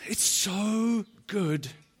so good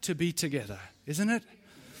to be together, isn't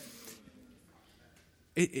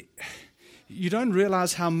it? You don't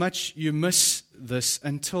realize how much you miss this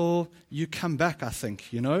until you come back, I think,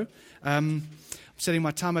 I'm setting my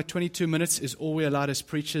time at 22 minutes is all we're allowed as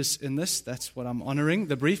preachers in this. That's what I'm honoring,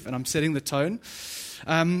 the brief, and I'm setting the tone.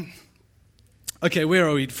 Okay, where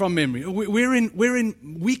are we? From memory. We're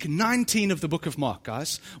in week 19 of the book of Mark,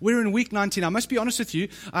 guys. We're in week 19. I must be honest with you.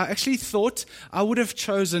 I actually thought I would have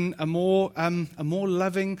chosen a more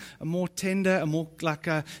loving, a more tender, a more like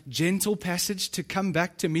a gentle passage to come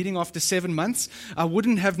back to meeting after 7 months. I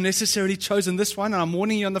wouldn't have necessarily chosen this one, and I'm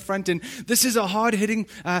warning you on the front end. This is a hard-hitting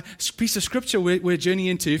piece of scripture we're journeying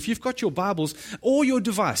into. If you've got your Bibles or your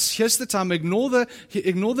device, here's the time. Ignore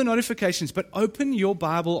the notifications, but open your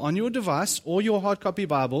Bible on your device or your hard copy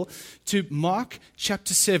Bible to Mark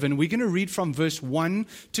chapter 7. We're going to read from verse 1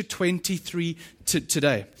 to 23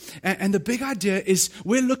 today. And the big idea is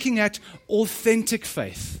we're looking at authentic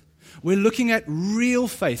faith. We're looking at real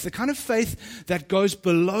faith, the kind of faith that goes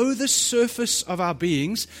below the surface of our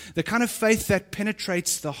beings, the kind of faith that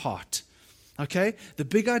penetrates the heart. Okay? The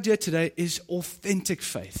big idea today is authentic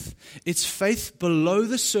faith. It's faith below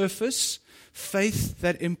the surface, faith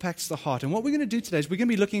that impacts the heart. And what we're going to do today is we're going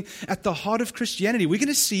to be looking at the heart of Christianity. We're going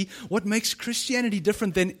to see what makes Christianity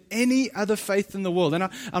different than any other faith in the world. And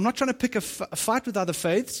I'm not trying to pick a fight with other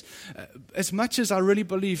faiths, as much as I really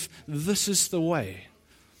believe this is the way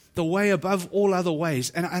above all other ways.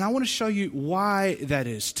 And I want to show you why that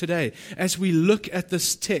is today as we look at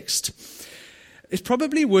this text. It's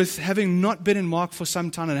probably worth, having not been in Mark for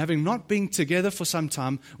some time and having not been together for some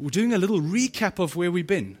time, we're doing a little recap of where we've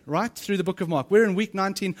been, right, through the book of Mark. We're in week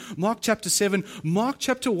 19, Mark chapter 7, Mark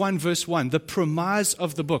chapter 1, verse 1. The premise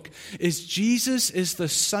of the book is Jesus is the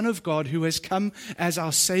Son of God who has come as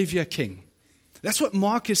our Savior King. That's what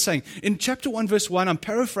Mark is saying. In chapter 1, verse 1, I'm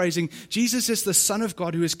paraphrasing, Jesus is the Son of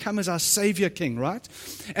God who has come as our Savior King, right?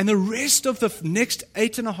 And the rest of the next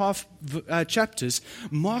 8.5 chapters,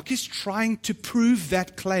 Mark is trying to prove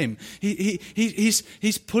that claim.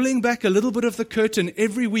 He's pulling back a little bit of the curtain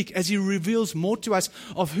every week as he reveals more to us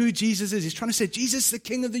of who Jesus is. He's trying to say, Jesus is the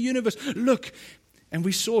King of the universe. Look. And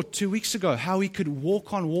we saw 2 weeks ago how he could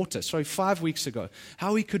walk on water. 5 weeks ago.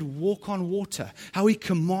 How he could walk on water. How he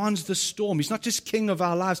commands the storm. He's not just king of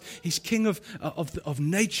our lives. He's king of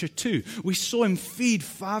nature too. We saw him feed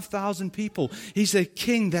 5,000 people. He's a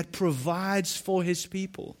king that provides for his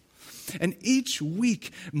people. And each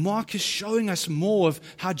week, Mark is showing us more of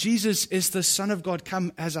how Jesus is the Son of God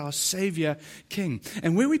come as our Savior King.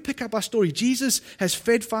 And where we pick up our story, Jesus has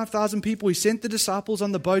fed 5,000 people. He sent the disciples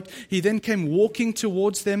on the boat. He then came walking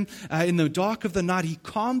towards them in the dark of the night. He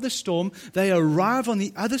calmed the storm. They arrive on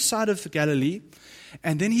the other side of Galilee.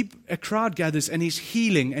 And then a crowd gathers and he's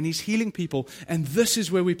healing people. And this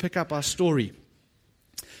is where we pick up our story.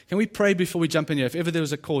 Can we pray before we jump in here? If ever there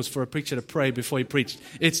was a cause for a preacher to pray before he preached,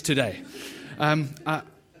 it's today.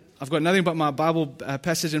 I've got nothing but my Bible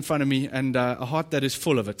passage in front of me and a heart that is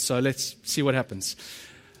full of it. So let's see what happens.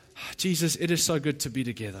 Jesus, it is so good to be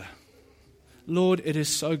together. Lord, it is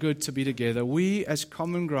so good to be together. We as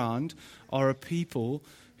Common Ground are a people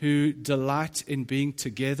who delight in being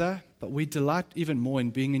together, but we delight even more in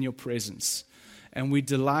being in your presence. And we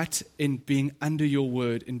delight in being under your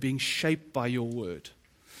word, in being shaped by your word.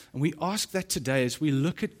 And we ask that today as we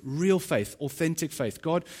look at real faith, authentic faith.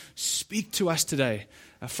 God, speak to us today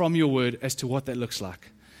from your word as to what that looks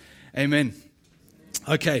like. Amen.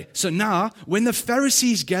 Okay, so now when the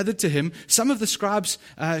Pharisees gathered to him, some of the scribes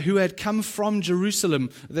who had come from Jerusalem,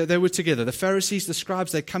 they were together. The Pharisees, the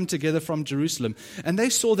scribes, they come together from Jerusalem. And they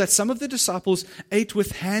saw that some of the disciples ate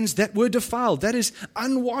with hands that were defiled, that is,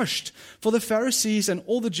 unwashed. For the Pharisees and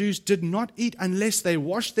all the Jews did not eat unless they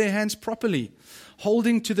washed their hands properly,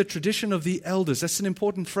 holding to the tradition of the elders. That's an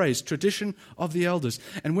important phrase, tradition of the elders.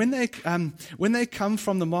 And when they come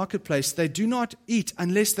from the marketplace, they do not eat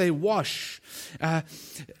unless they wash.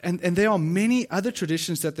 And there are many other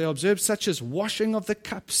traditions that they observe, such as washing of the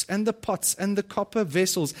cups and the pots and the copper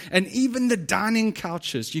vessels and even the dining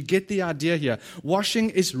couches. You get the idea here.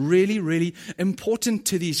 Washing is really, really important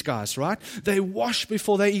to these guys, right? They wash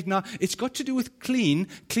before they eat. Now, it's got to do with clean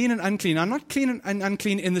and unclean. I'm not clean and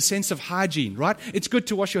unclean in the sense of hygiene, right? It's good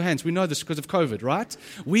to wash your hands. We know this because of COVID, right?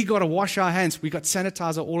 We got to wash our hands. We got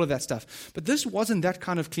sanitizer, all of that stuff. But this wasn't that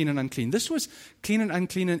kind of clean and unclean. This was clean and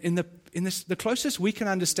unclean in the closest we can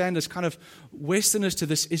understand as kind of Westerners to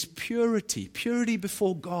this is purity. Purity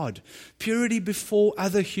before God. Purity before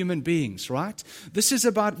other human beings, right? This is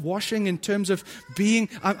about washing in terms of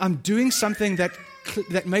I'm doing something that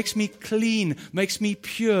makes me clean, makes me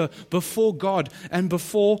pure before God and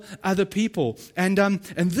before other people. And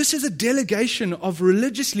this is a delegation of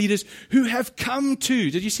religious leaders who have come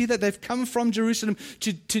to. Did you see that? They've come from Jerusalem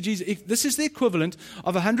to Jesus. This is the equivalent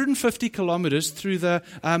of 150 kilometers through the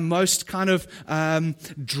most kind of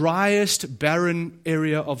driest, barren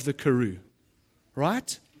area of the Karoo.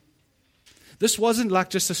 Right? This wasn't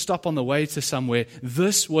like just a stop on the way to somewhere.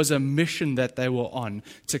 This was a mission that they were on,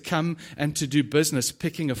 to come and to do business,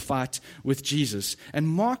 picking a fight with Jesus. And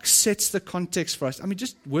Mark sets the context for us. I mean,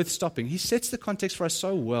 just worth stopping. He sets the context for us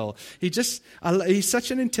so well. He's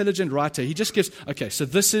such an intelligent writer. He just gives, okay, so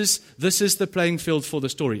this is the playing field for the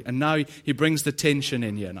story. And now he brings the tension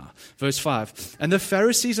in here now. Verse 5. And the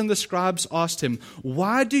Pharisees and the scribes asked him,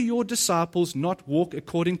 why do your disciples not walk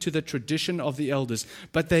according to the tradition of the elders,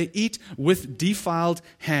 but they eat with defiled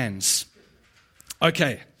hands?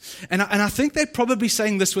 Okay. And I think they're probably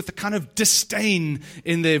saying this with a kind of disdain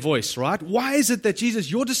in their voice, right? Why is it that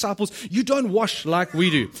Jesus, your disciples, you don't wash like we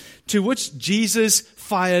do? To which Jesus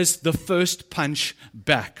fires the first punch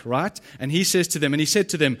back, right? And he said to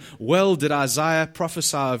them, well did Isaiah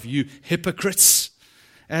prophesy of you hypocrites.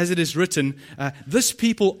 As it is written, this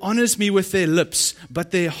people honors me with their lips,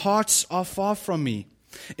 but their hearts are far from me.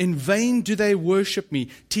 In vain do they worship me,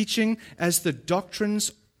 teaching as the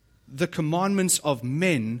doctrines, the commandments of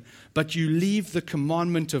men, but you leave the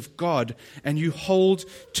commandment of God, and you hold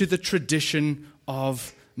to the tradition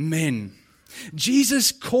of men.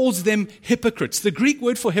 Jesus calls them hypocrites. The Greek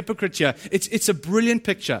word for hypocrite here, it's a brilliant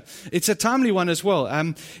picture. It's a timely one as well.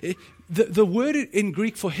 The word in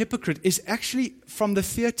Greek for hypocrite is actually from the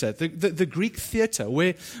theater, the Greek theater,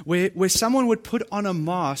 where someone would put on a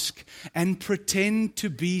mask and pretend to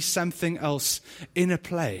be something else in a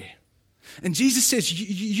play. And Jesus says,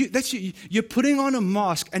 you're putting on a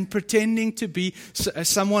mask and pretending to be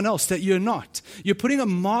someone else that you're not. You're putting a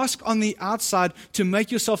mask on the outside to make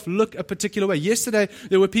yourself look a particular way. Yesterday,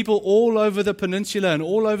 there were people all over the peninsula and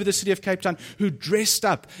all over the city of Cape Town who dressed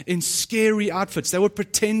up in scary outfits. They were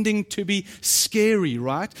pretending to be scary,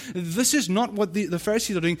 right? This is not what the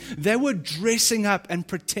Pharisees are doing. They were dressing up and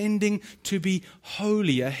pretending to be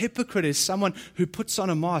holy. A hypocrite is someone who puts on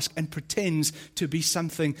a mask and pretends to be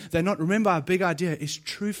something they're not. Remember, our big idea is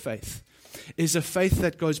true faith is a faith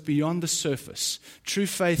that goes beyond the surface. True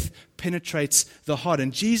faith penetrates the heart.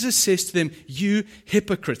 And Jesus says to them, you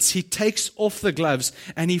hypocrites. He takes off the gloves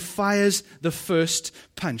and he fires the first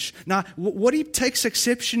punch. Now, what he takes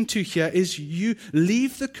exception to here is you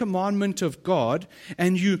leave the commandment of God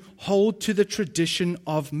and you hold to the tradition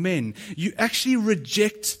of men. You actually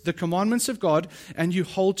reject the commandments of God and you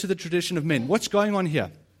hold to the tradition of men. What's going on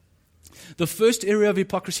here? The first area of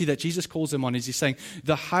hypocrisy that Jesus calls them on is he's saying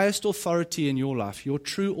the highest authority in your life, your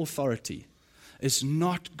true authority, is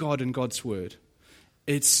not God and God's word.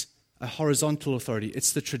 It's a horizontal authority.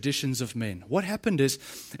 It's the traditions of men. What happened is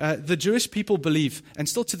the Jewish people believe, and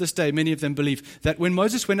still to this day many of them believe, that when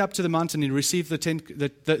Moses went up to the mountain and received not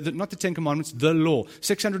the Ten Commandments, the law,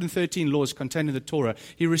 613 laws contained in the Torah,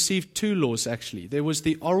 he received two laws actually. There was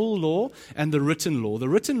the oral law and the written law. The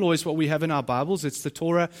written law is what we have in our Bibles. It's the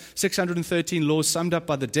Torah, 613 laws summed up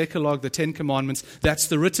by the Decalogue, the Ten Commandments. That's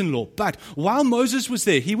the written law. But while Moses was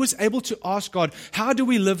there, he was able to ask God, how do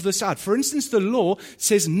we live this out? For instance, the law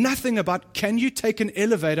says nothing about can you take an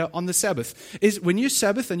elevator on the Sabbath. Is when you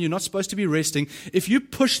Sabbath and you're not supposed to be resting, if you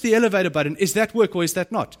push the elevator button, is that work or is that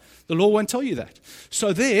not? The law won't tell you that.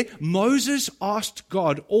 So there, Moses asked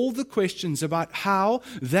God all the questions about how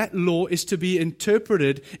that law is to be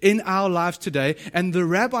interpreted in our lives today, and the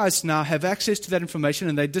rabbis now have access to that information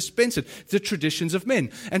and they dispense it, the traditions of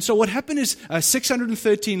men. And so what happened is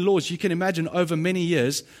 613 laws, you can imagine over many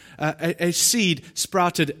years, a seed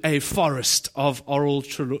sprouted a forest of oral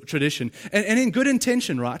tradition. And in good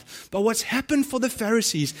intention, right? But what's happened for the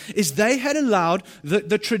Pharisees is they had allowed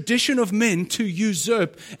the tradition of men to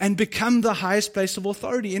usurp and become the highest place of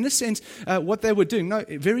authority. In a sense, what they were doing,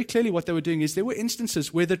 very clearly what they were doing is there were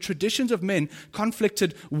instances where the traditions of men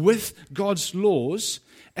conflicted with God's laws,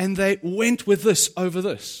 and they went with this over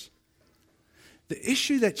this. The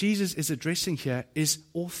issue that Jesus is addressing here is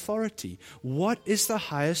authority. What is the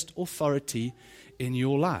highest authority in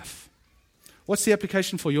your life? What's the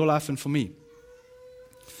application for your life and for me?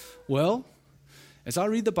 Well, as I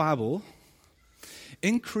read the Bible,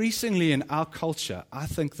 increasingly in our culture, I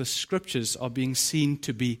think the scriptures are being seen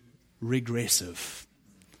to be regressive.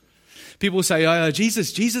 People say, oh,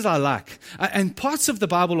 Jesus I like. And parts of the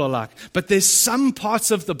Bible I like. But there's some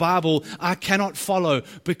parts of the Bible I cannot follow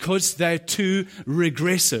because they're too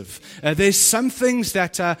regressive. There's some things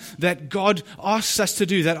that God asks us to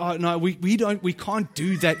do that, no, we can't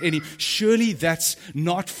do that surely that's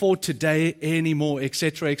not for today anymore,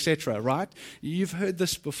 etc., etc., right? You've heard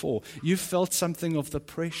this before. You've felt something of the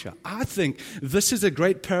pressure. I think this is a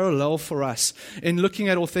great parallel for us in looking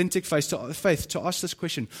at authentic faith to ask this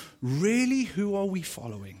question, really, who are we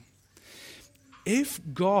following? If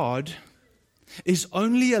God is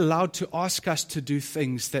only allowed to ask us to do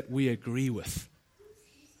things that we agree with,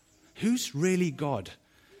 who's really God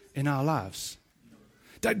in our lives?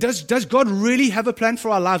 Does God really have a plan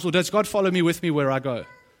for our lives, or does God follow me with me where I go?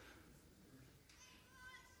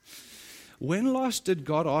 When last did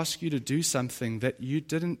God ask you to do something that you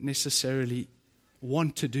didn't necessarily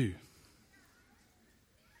want to do?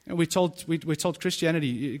 And we're told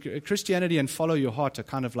Christianity and follow your heart are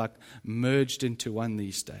kind of like merged into one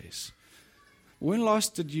these days. When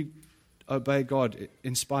last did you obey God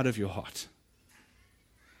in spite of your heart?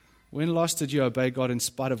 When last did you obey God in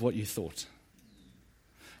spite of what you thought?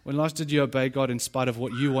 When last did you obey God in spite of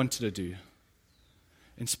what you wanted to do?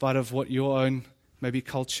 In spite of what your own, maybe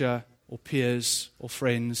culture or peers or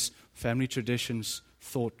friends, family traditions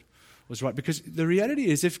thought was right? Because the reality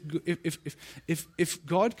is if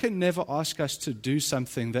God can never ask us to do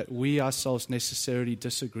something that we ourselves necessarily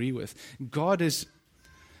disagree with, God is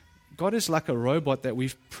like a robot that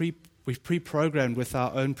we've pre-programmed with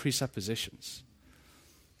our own presuppositions.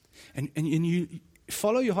 And you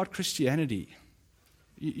follow your heart Christianity.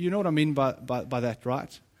 You know what I mean by that,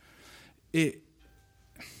 right?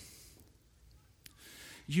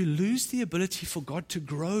 You lose the ability for God to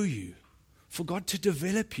grow you, for God to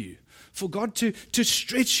develop you, for God to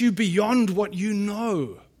stretch you beyond what you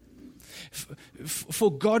know,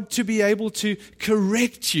 for God to be able to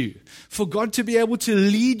correct you, for God to be able to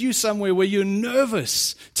lead you somewhere where you're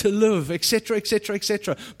nervous to live, etc., etc.,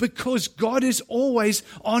 etc. Because God is always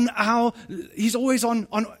He's always on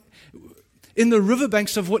in the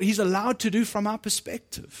riverbanks of what He's allowed to do from our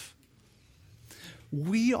perspective.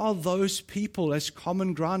 We are those people as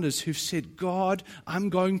common grounders who've said, God, I'm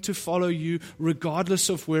going to follow you regardless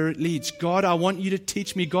of where it leads. God, I want you to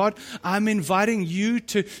teach me. God, I'm inviting you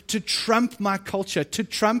to trump my culture, to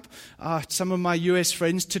trump some of my US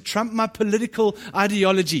friends, to trump my political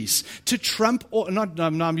ideologies, to trump,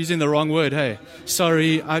 I'm using the wrong word, hey.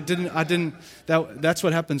 Sorry, I didn't, that's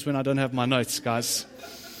what happens when I don't have my notes, guys.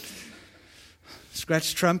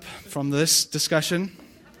 Scratch Trump from this discussion.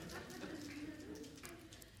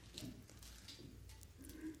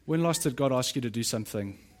 When last did God ask you to do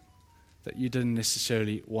something that you didn't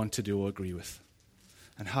necessarily want to do or agree with?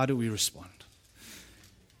 And how do we respond?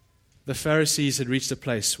 The Pharisees had reached a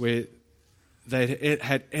place where they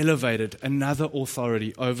had elevated another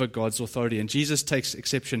authority over God's authority, and Jesus takes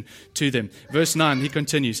exception to them. Verse 9, he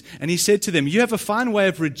continues, and he said to them, you have a fine way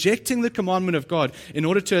of rejecting the commandment of God in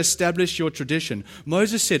order to establish your tradition.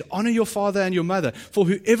 Moses said, honor your father and your mother, for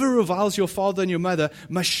whoever reviles your father and your mother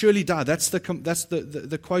must surely die. That's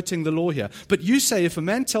the quoting the law here. But you say, if a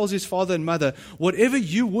man tells his father and mother, whatever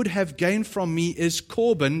you would have gained from me is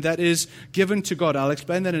Corban, that is given to God. I'll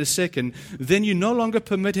explain that in a second. Then you no longer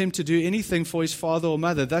permit him to do anything for his father or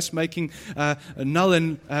mother, thus making null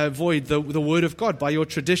and void the word of God by your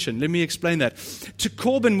tradition. Let me explain that. To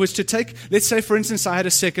Corban was to take, let's say for instance I had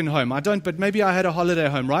a second home. I don't, but maybe I had a holiday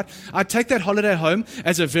home, right? I'd take that holiday home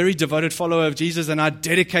as a very devoted follower of Jesus and I'd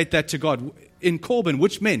dedicate that to God in Corban,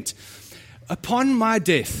 which meant upon my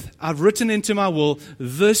death, I've written into my will,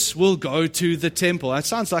 this will go to the temple. That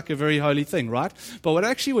sounds like a very holy thing, right? But what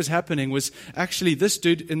actually was happening was actually this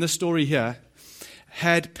dude in the story here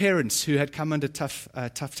had parents who had come under tough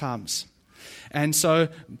times. And so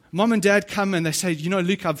mom and dad come and they say,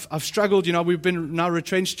 Luke, I've struggled. We've been now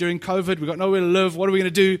retrenched during COVID. We've got nowhere to live. What are we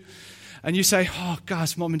going to do? And you say, oh,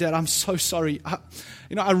 guys, mom and dad, I'm so sorry.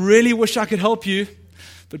 I really wish I could help you.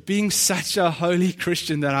 But being such a holy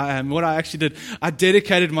Christian that I am, what I actually did, I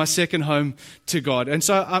dedicated my second home to God. And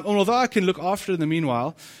so although I can look after it in the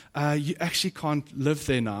meanwhile, you actually can't live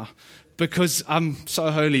there now because I'm so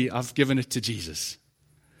holy, I've given it to Jesus.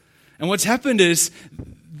 And what's happened is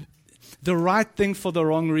the right thing for the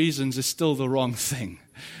wrong reasons is still the wrong thing.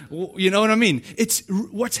 You know what I mean?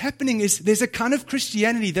 What's happening is there's a kind of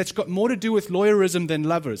Christianity that's got more to do with lawyerism than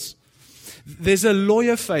lovers. There's a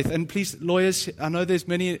lawyer faith, and please, lawyers, I know there's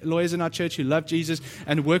many lawyers in our church who love Jesus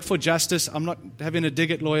and work for justice. I'm not having a dig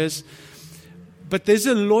at lawyers. But there's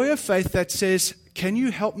a lawyer faith that says, can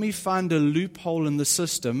you help me find a loophole in the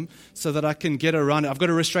system so that I can get around it? I've got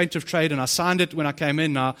a restraint of trade and I signed it when I came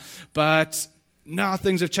in now, but now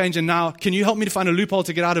things have changed and now can you help me to find a loophole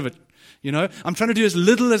to get out of it? I'm trying to do as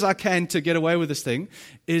little as I can to get away with this thing.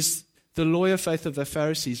 Is the lawyer faith of the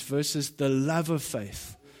Pharisees versus the love of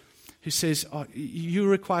faith, who says, you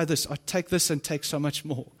require this, I take this and take so much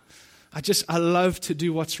more. I love to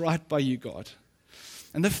do what's right by you, God.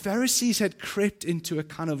 And the Pharisees had crept into a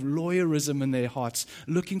kind of lawyerism in their hearts,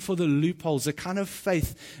 looking for the loopholes, a kind of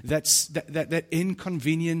faith that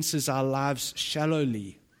inconveniences our lives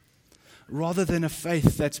shallowly, rather than a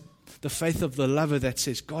faith that's the faith of the lover that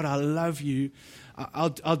says, God, I love you, I'll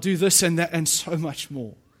do this and that and so much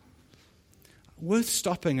more. Worth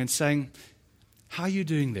stopping and saying, how are you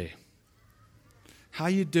doing there? How are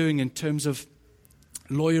you doing in terms of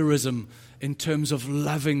lawyerism, in terms of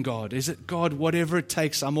loving God? Is it, God, whatever it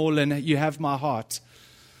takes, I'm all in, you have my heart?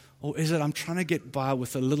 Or is it, I'm trying to get by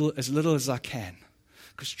with as little as I can?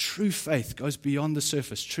 Because true faith goes beyond the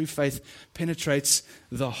surface. True faith penetrates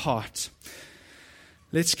the heart.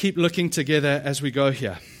 Let's keep looking together as we go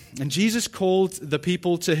here. And Jesus called the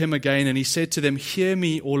people to him again, and he said to them, hear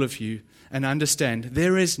me, all of you, and understand,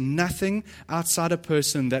 there is nothing outside a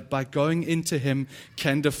person that by going into him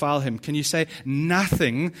can defile him. Can you say,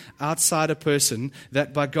 nothing outside a person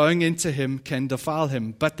that by going into him can defile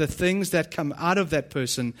him? But the things that come out of that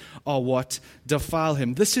person are what defile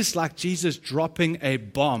him. This is like Jesus dropping a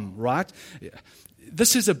bomb, right?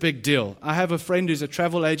 This is a big deal. I have a friend who's a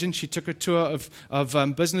travel agent. She took a tour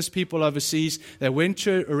of business people overseas. They went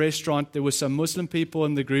to a restaurant. There were some Muslim people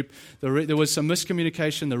in the group. There was some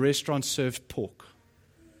miscommunication. The restaurant served pork.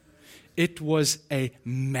 It was a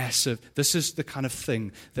massive, this is the kind of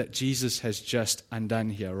thing that Jesus has just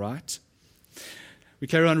undone here, right? We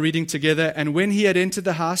carry on reading together. And when he had entered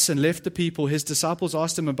the house and left the people, his disciples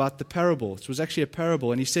asked him about the parable. It was actually a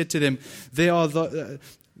parable. And he said to them,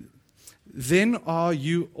 then are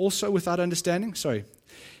you also without understanding? Sorry.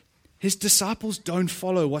 His disciples don't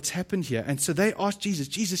follow what's happened here. And so they asked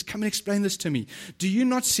Jesus, come and explain this to me. Do you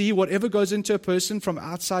not see whatever goes into a person from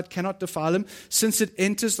outside cannot defile him, since it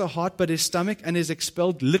enters the heart but his stomach and is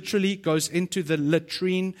expelled, literally goes into the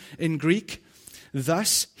latrine in Greek?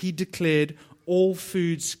 Thus he declared all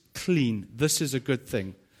foods clean. This is a good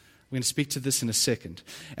thing. We're going to speak to this in a second.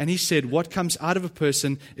 And he said, what comes out of a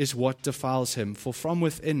person is what defiles him. For from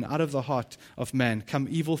within, out of the heart of man, come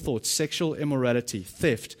evil thoughts, sexual immorality,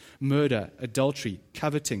 theft, murder, adultery,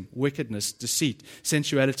 coveting, wickedness, deceit,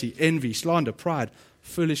 sensuality, envy, slander, pride,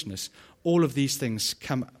 foolishness. All of these things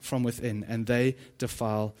come from within, and they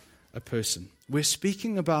defile a person. We're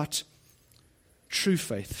speaking about true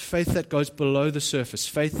faith, faith that goes below the surface,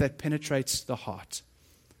 faith that penetrates the heart.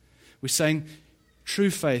 We're saying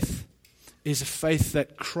true faith is a faith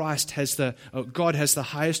that God has the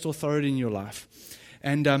highest authority in your life.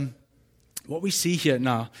 And what we see here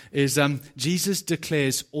now is Jesus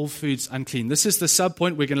declares all foods unclean. This is the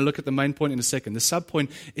sub-point. We're going to look at the main point in a second. The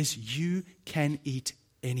sub-point is you can eat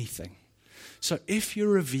anything. So if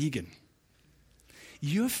you're a vegan,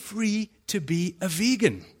 you're free to be a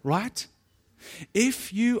vegan, right?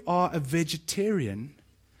 If you are a vegetarian,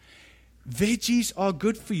 veggies are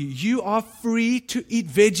good for you. You are free to eat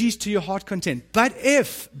veggies to your heart content. But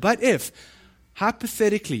if,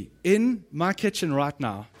 hypothetically, in my kitchen right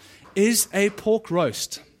now, is a pork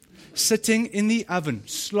roast sitting in the oven,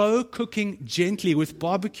 slow cooking gently with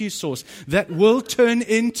barbecue sauce that will turn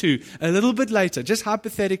into, a little bit later, just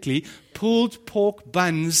hypothetically, pulled pork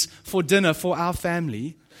buns for dinner for our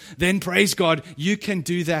family, then praise God, you can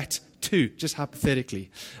do that too, just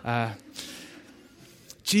hypothetically.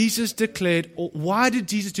 Jesus declared, why did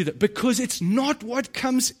Jesus do that? Because it's not what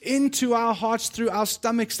comes into our hearts through our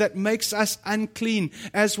stomachs that makes us unclean,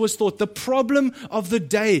 as was thought. The problem of the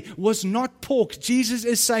day was not pork. Jesus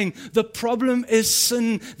is saying the problem is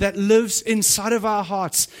sin that lives inside of our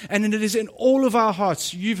hearts, and it is in all of our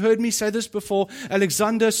hearts. You've heard me say this before.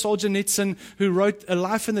 Alexander Solzhenitsyn, who wrote A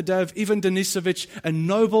Life in the Day of Ivan Denisovich, a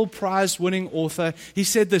Nobel Prize-winning author, he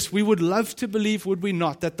said this: we would love to believe, would we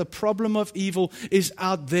not, that the problem of evil is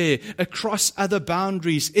out there, across other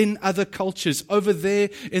boundaries, in other cultures, over there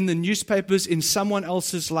in the newspapers, in someone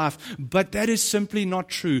else's life. But that is simply not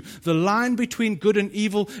true. The line between good and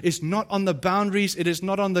evil is not on the boundaries. It is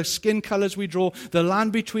not on the skin colors we draw. The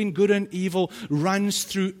line between good and evil runs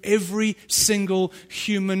through every single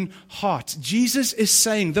human heart. Jesus is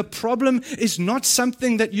saying the problem is not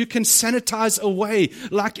something that you can sanitize away,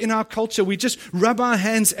 like in our culture. We just rub our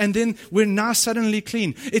hands and then we're now suddenly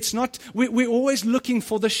clean. It's not, we're always looking for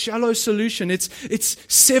for the shallow solution. It's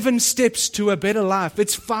 7 steps to a better life.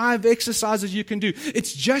 It's 5 exercises you can do.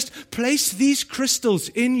 It's just place these crystals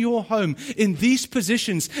in your home, in these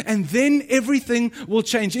positions, and then everything will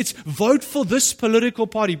change. It's vote for this political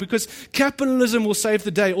party because capitalism will save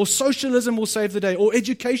the day, or socialism will save the day, or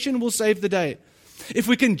education will save the day. If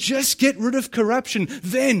we can just get rid of corruption,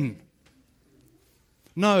 then.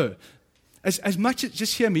 No. As much as,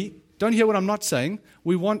 just hear me, don't hear what I'm not saying.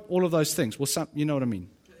 We want all of those things. Well, you know what I mean.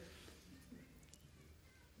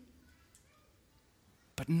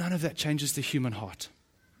 But none of that changes the human heart.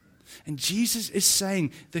 And Jesus is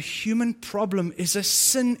saying the human problem is a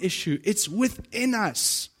sin issue. It's within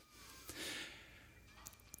us.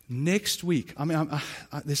 Next week,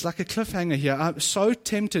 there's like a cliffhanger here. I'm so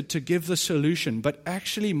tempted to give the solution, but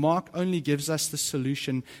actually Mark only gives us the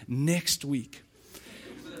solution next week.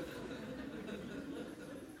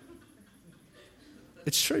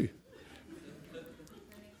 It's true.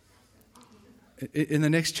 In the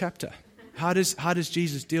next chapter, how does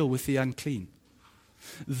Jesus deal with the unclean?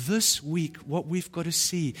 This week, what we've got to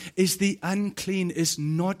see is the unclean is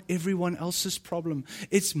not everyone else's problem.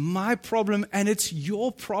 It's my problem and it's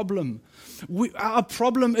your problem. Our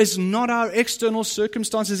problem is not our external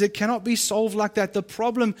circumstances. It cannot be solved like that. The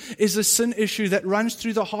problem is a sin issue that runs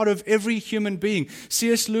through the heart of every human being.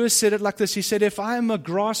 C.S. Lewis said it like this. He said, if I am a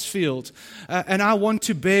grass field and I want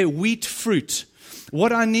to bear wheat fruit,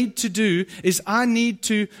 what I need to do is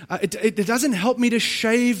it doesn't help me to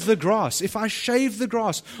shave the grass. If I shave the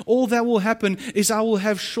grass, all that will happen is I will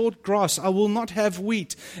have short grass. I will not have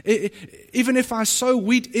wheat. Even if I sow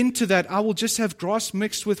wheat into that, I will just have grass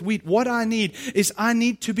mixed with wheat. What I need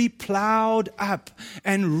to be plowed up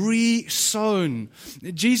and re-sown.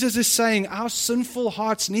 Jesus is saying our sinful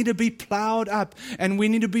hearts need to be plowed up and we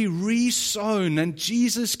need to be re-sown, and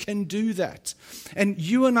Jesus can do that. And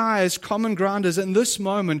you and I as common grounders in this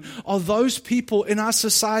moment are those people in our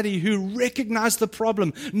society who recognize the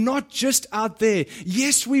problem, not just out there.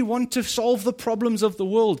 Yes, we want to solve the problems of the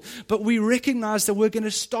world, but we recognize that we're going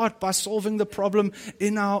to start by solving the problem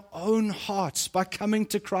in our own hearts, by coming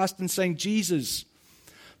to Christ and saying, Jesus,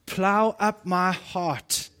 plow up my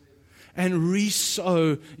heart and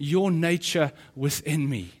re-sow your nature within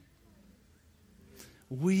me.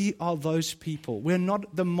 We are those people. We're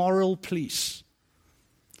not the moral police.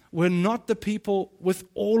 We're not the people with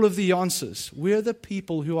all of the answers. We're the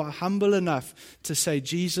people who are humble enough to say,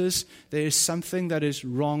 Jesus, there is something that is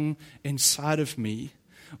wrong inside of me.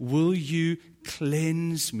 Will you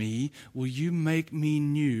cleanse me? Will you make me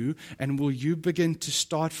new? And will you begin to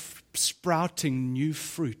start sprouting new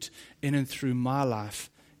fruit in and through my life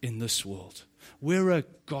in this world? We're a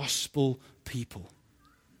gospel people.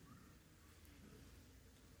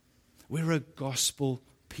 We're a gospel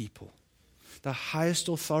people. The highest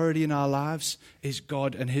authority in our lives is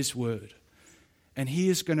God and His Word. And He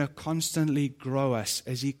is going to constantly grow us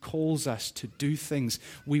as He calls us to do things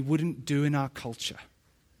we wouldn't do in our culture.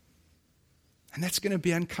 And that's going to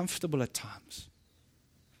be uncomfortable at times.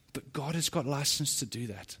 But God has got license to do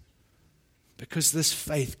that. Because this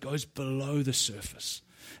faith goes below the surface.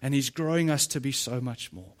 And He's growing us to be so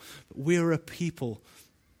much more. But we're a people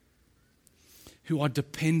who are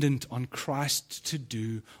dependent on Christ to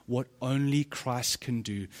do what only Christ can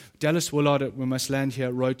do. Dallas Willard, we must land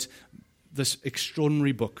here, wrote this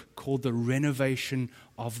extraordinary book called The Renovation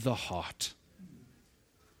of the Heart.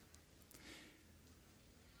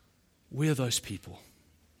 We're those people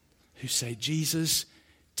who say, Jesus,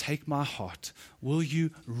 take my heart. Will you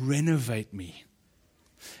renovate me?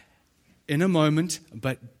 In a moment,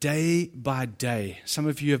 but day by day. Some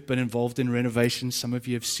of you have been involved in renovations. Some of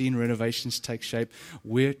you have seen renovations take shape.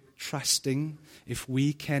 We're trusting if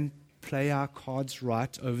we can play our cards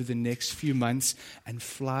right over the next few months and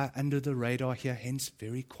fly under the radar here, hence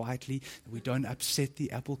very quietly, we don't upset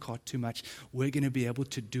the apple cart too much. We're going to be able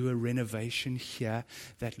to do a renovation here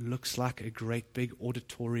that looks like a great big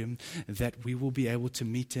auditorium that we will be able to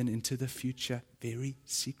meet in into the future very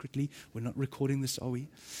secretly. We're not recording this, are we?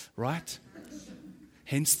 Right?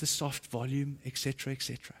 Hence the soft volume, etc.,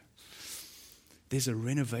 etc. There's a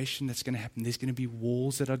renovation that's going to happen. There's going to be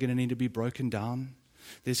walls that are going to need to be broken down.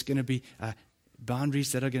 There's going to be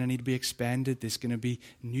boundaries that are going to need to be expanded. There's going to be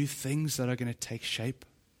new things that are going to take shape.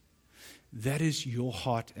 That is your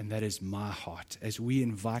heart and that is my heart as we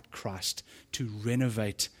invite Christ to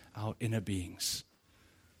renovate our inner beings.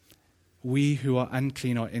 We who are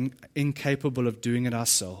unclean are incapable of doing it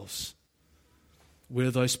ourselves.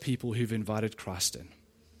 We're those people who've invited Christ in.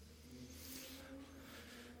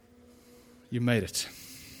 You made it.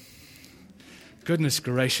 Goodness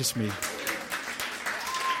gracious me.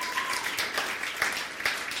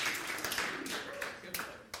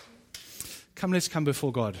 let's come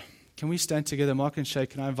before God. Can we stand together? Mark and Shay,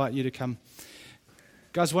 can I invite you to come?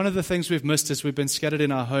 Guys, one of the things we've missed as we've been scattered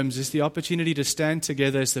in our homes is the opportunity to stand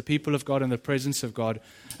together as the people of God in the presence of God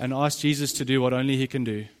and ask Jesus to do what only He can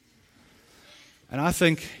do. And I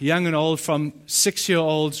think young and old, from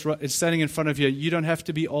 6-year-olds standing in front of you, you don't have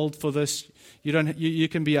to be old for this. You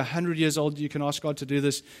can be 100 years old, you can ask God to do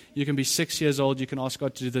this. You can be 6 years old, you can ask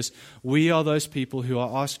God to do this. We are those people who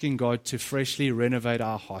are asking God to freshly renovate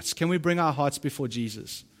our hearts. Can we bring our hearts before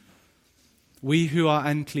Jesus? We who are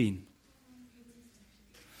unclean.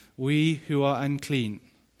 We who are unclean.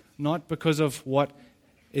 Not because of what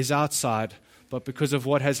is outside, but because of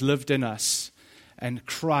what has lived in us. And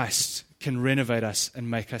Christ can renovate us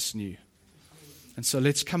and make us new. And so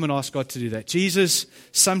let's come and ask God to do that. Jesus,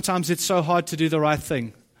 sometimes it's so hard to do the right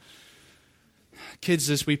thing.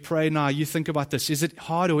 Kids, as we pray now, you think about this. Is it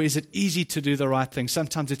hard or is it easy to do the right thing?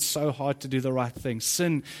 Sometimes it's so hard to do the right thing.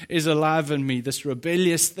 Sin is alive in me. This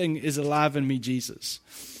rebellious thing is alive in me, Jesus.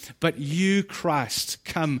 But you, Christ,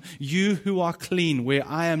 come. You who are clean where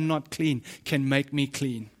I am not clean can make me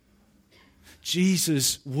clean.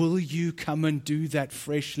 Jesus, will you come and do that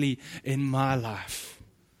freshly in my life?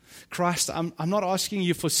 Christ, I'm not asking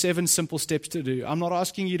you for 7 simple steps to do. I'm not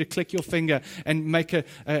asking you to click your finger and make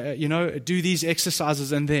do these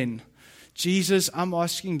exercises and then. Jesus, I'm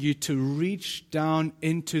asking you to reach down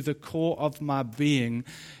into the core of my being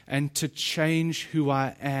and to change who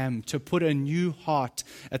I am, to put a new heart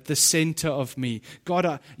at the center of me.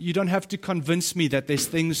 God, you don't have to convince me that there's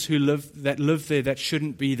things that live there that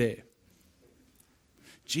shouldn't be there.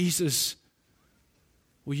 Jesus,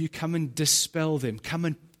 will you come and dispel them? Come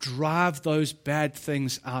and drive those bad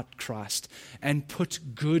things out, Christ, and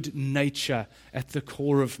put good nature at the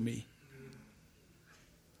core of me.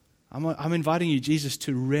 I'm inviting you, Jesus,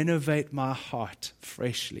 to renovate my heart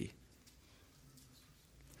freshly.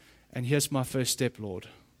 And here's my first step, Lord.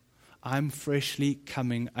 I'm freshly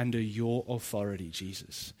coming under your authority,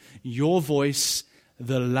 Jesus. Your voice,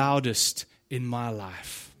 the loudest in my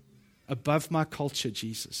life. Above my culture,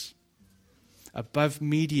 Jesus. Above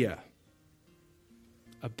media.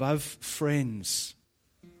 Above friends.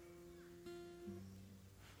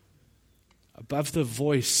 Above the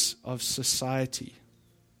voice of society.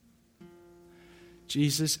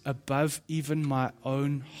 Jesus, above even my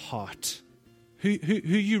own heart. Who are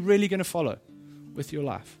you really going to follow with your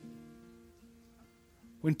life?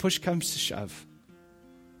 When push comes to shove.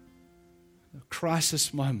 A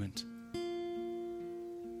crisis moment.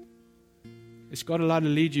 Is God allowed to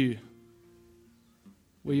lead you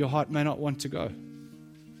where your heart may not want to go?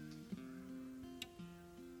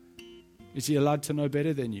 Is He allowed to know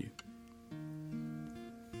better than you?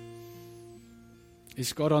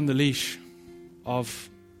 Is God on the leash of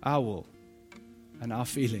our will and our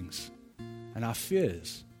feelings and our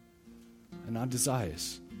fears and our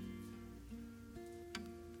desires?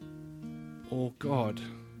 Or God,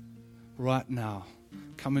 right now,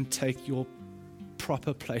 come and take your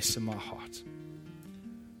proper place in my heart.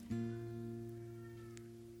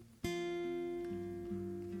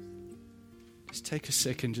 Just take a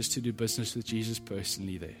second just to do business with Jesus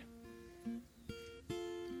personally there.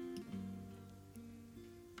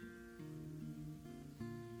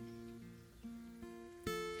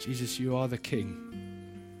 Jesus, you are the King.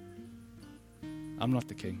 I'm not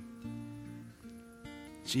the King.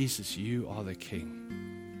 Jesus, you are the King.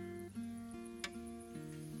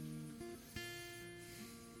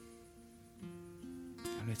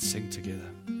 And let's sing together.